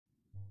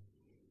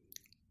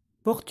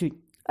Ողջույն։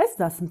 Այս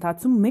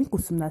դասընթացում մենք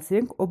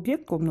ուսումնասիրենք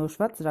օբյեկտ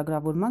կողմնորոշված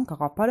ծրագրավորման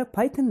գաղափարը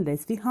Python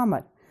լեզվի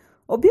համար։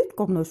 Օբյեկտ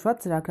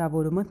կողմնորոշված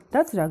ծրագրավորումը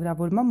դա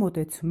ծրագրավորման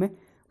մոտեցում է,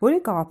 որի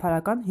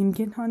գաղափարական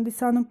հիմք են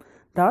հանդիսանում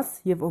դաս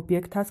եւ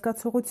օբյեկտ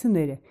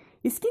հասկացողությունները։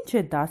 Իսկ ինչ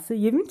է դասը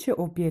եւ ինչ է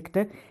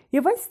օբյեկտը,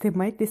 եւ այս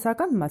թեմայի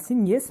տեսական մասին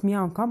ես մի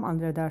անգամ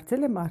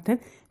անդրադարձել եմ արդեն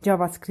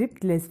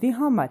JavaScript լեզվի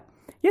համար։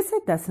 Ես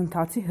այդ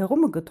դասընթացի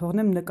հղումը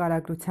կթողնեմ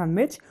նկարագրության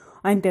մեջ,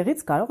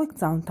 այնտեղից կարող եք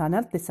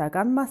ծանոթանալ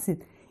տեսական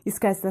մասին։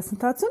 Իսկ այս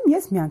դասընթացում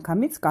ես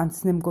միանգամից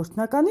կանցնեմ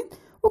գործնականին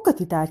ու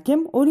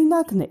կդիտարկեմ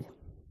օրինակներ։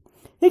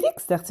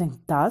 Եկեք ստեղծենք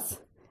դաս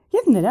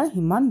եւ նրա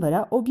հիման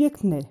վրա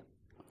օբյեկտներ։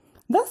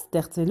 Դաս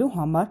ստեղծելու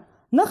համար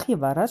նախ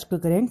եւ առաջ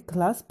կգրենք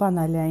class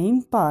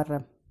բանալիային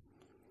բառը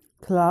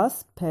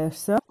class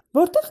person,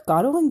 որտեղ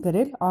կարող են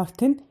գրել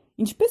արդեն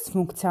ինչպես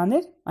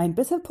ֆունկցիաներ,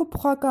 այնպես էլ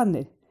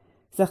փոփոխականներ։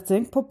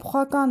 Ստեղծենք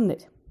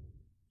փոփոխականներ։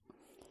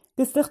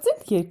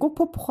 Կստեղծենք երկու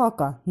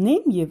փոփոխական,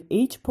 name եւ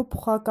age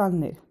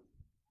փոփոխականներ։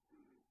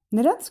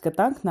 Նրանց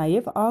կտանք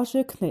նաև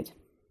արժեքներ։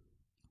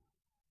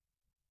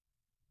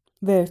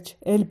 Վերջ,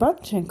 էլ բան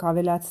չենք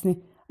ավելացնի,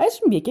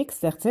 այժմ եկեք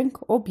ստեղծենք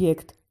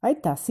օբյեկտ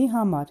այդ դասի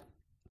համար։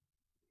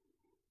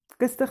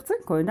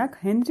 Կստեղծենք օրինակ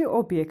Henry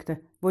օբյեկտը,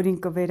 որին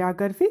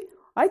կվերագրվի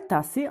այդ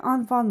դասի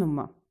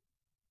անվանումը։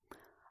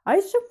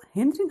 Այժմ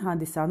Henry-ն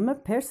հանդիսանում է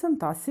person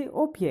դասի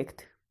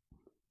օբյեկտ։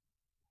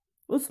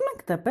 Ուզում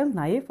ենք տպել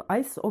նաև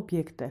այս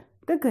օբյեկտը,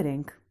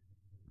 կգրենք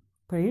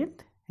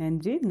print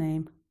Henry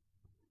name։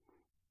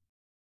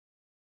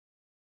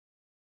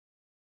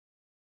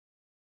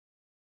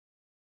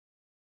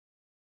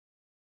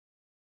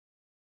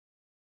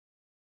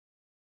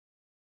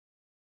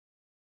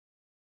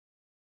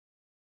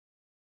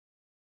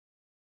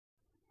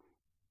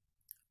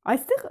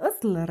 Այստեղ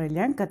ըստ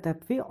լռելյան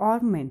կտպվի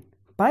Armen,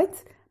 բայց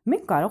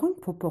մենք կարող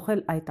ենք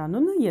փոփոխել այդ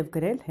անունը եւ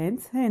գրել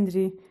հենց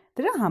Henry,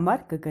 դրա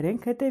համար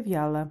կգրենք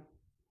հետևյալը։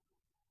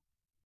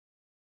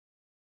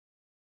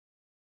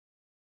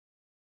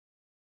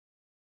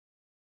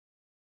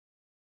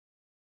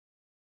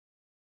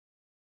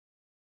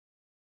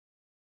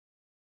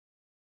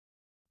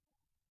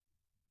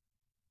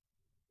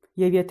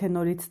 Եվ եթե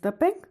նորից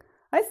տպենք,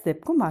 այս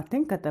դեպքում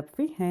արդեն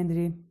կտպվի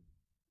Henry։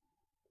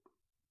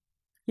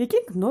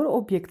 Եկենք նոր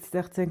օբյեկտ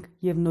ստեղծենք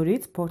եւ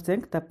նորից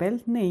փորձենք տպել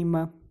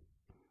name-ը։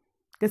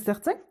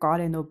 Կստեղծենք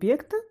Կարեն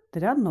օբյեկտը,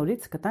 դրան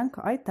նորից կտանք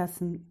այդ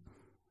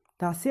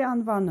դասի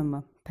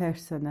անվանումը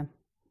person-ը։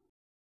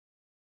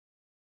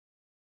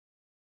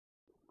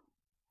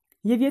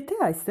 Եվ եթե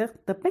այստեղ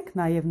տպենք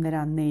նաեւ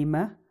նրա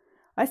name-ը,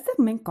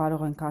 այստեղ մենք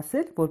կարող ենք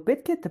ասել, որ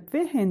պետք է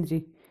տպվի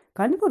Henry,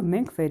 քանի որ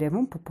մենք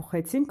վերևում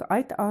փոփոխեցինք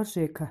այդ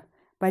արժեքը,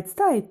 բայց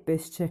դա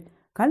այդպես չէ,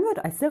 քանի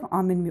որ այստեղ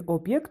ամեն մի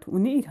օբյեկտ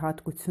ունի իր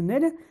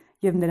հատկությունները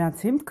եւ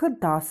նրանց հիմքը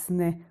դասն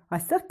է,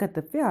 այստեղ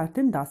կտպվի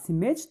արդեն դասի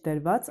մեջ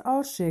դրված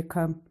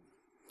արժեքը։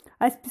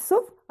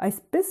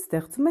 Այսպես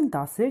ստեղծում են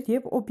դասեր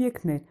եւ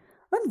օբյեկտներ,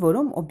 ընդ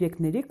որում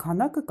օբյեկտների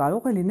քանակը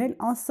կարող է լինել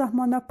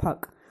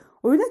անսահմանափակ։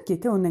 Օրինակ,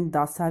 եթե ունենք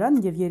դասարան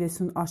եւ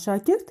 30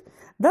 աշակերտ,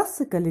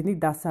 դասը կլինի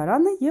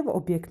դասարանը եւ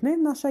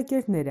օբյեկտներն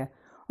աշակերտները։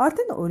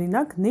 Արդեն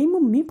օրինակ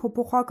name-ում մի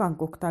փոփոխական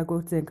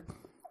կօգտագործենք,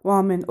 ու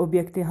ամեն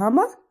օբյեկտի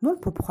համար նոր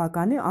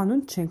փոփոխականի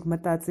անուն չենք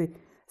մտածի։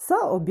 Սա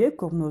օբյեկտ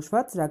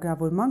կողմնորոշված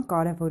ծրագրավորման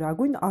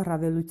կարևորագույն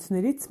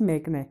առավելություններից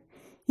մեկն է։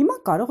 Հիմա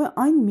կարող է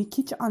այն մի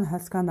քիչ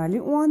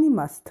անհասկանալի ու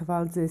անիմաստ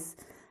թվալ ձեզ,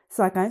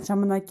 սակայն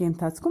ժամանակի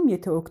ընթացքում,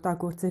 եթե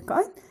օգտագործեք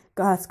այն,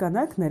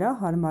 կհասկանաք նրա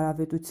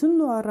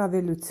հարմարավետությունն ու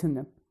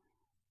առավելությունը։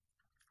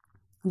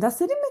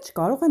 Դասերի մեջ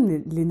կարող են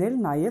լինել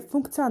նաև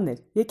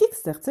ֆունկցիաներ։ Եկեք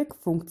ստեղծենք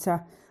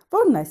ֆունկցիա,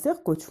 որն այստեղ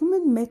կոչվում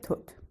է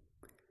մեթոդ։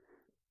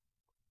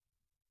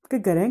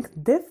 Կգրենք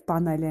def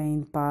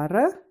բանալիային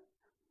բառը,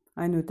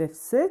 այնուհետև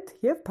set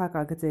եւ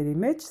փակագծերի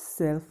մեջ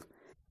self։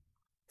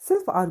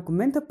 Self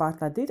արգումենտը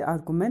պարտադիր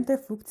արգումենտ է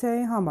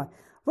ֆունկցիայի համար,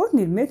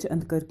 որն իր մեջ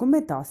ընդգրկում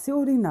է դասի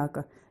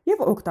օրինակը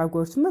եւ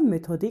օգտագործվում է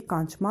մեթոդի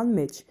կանչման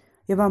մեջ,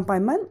 եւ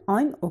անպայման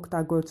այն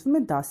օգտագործվում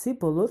է դասի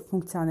բոլոր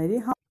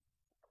ֆունկցիաների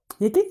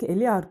համար։ Եկեք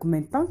էլի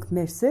արգումենտ տանք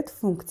մեր set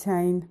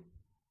ֆունկցիային։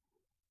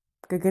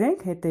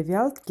 Կգրենք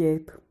հետեւյալ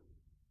կերպ.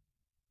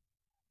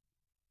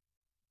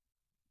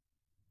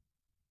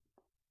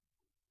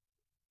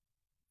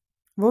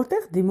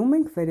 որտեղ դիմում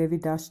ենք վերևի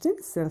դաշտին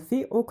self-ի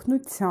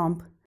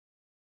օգնությամբ։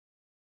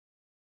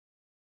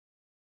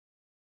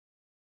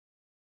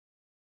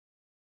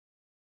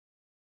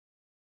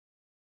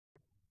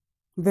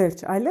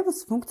 Վերջ,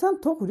 այլևս ֆունկցիան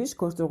թող ուրիշ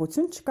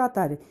գործողություն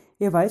չկատարի,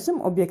 եւ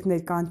այժմ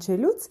օբյեկտներ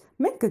կանչելուց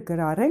մենք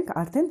կգրառենք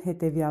արդեն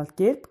հետեւյալ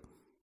կերպ.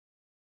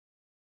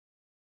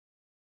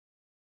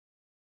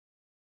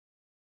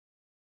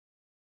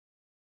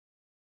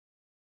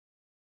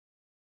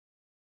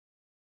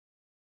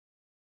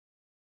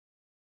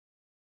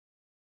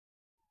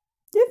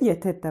 Եվ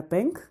եթե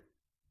տպենք,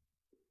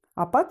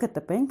 ապա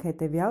կտպենք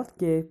հետևյալ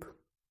կերպ.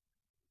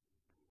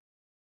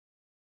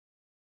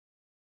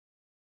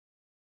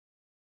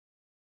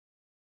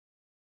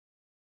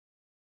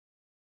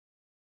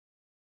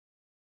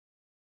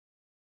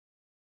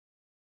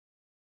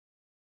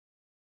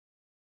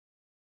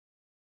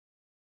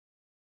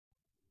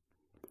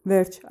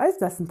 Վերջ, այս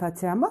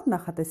դասընթացի համար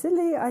նախատեսել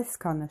էի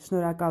այսքանը։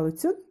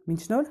 Շնորհակալություն,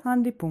 մինչ նոր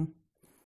հանդիպում։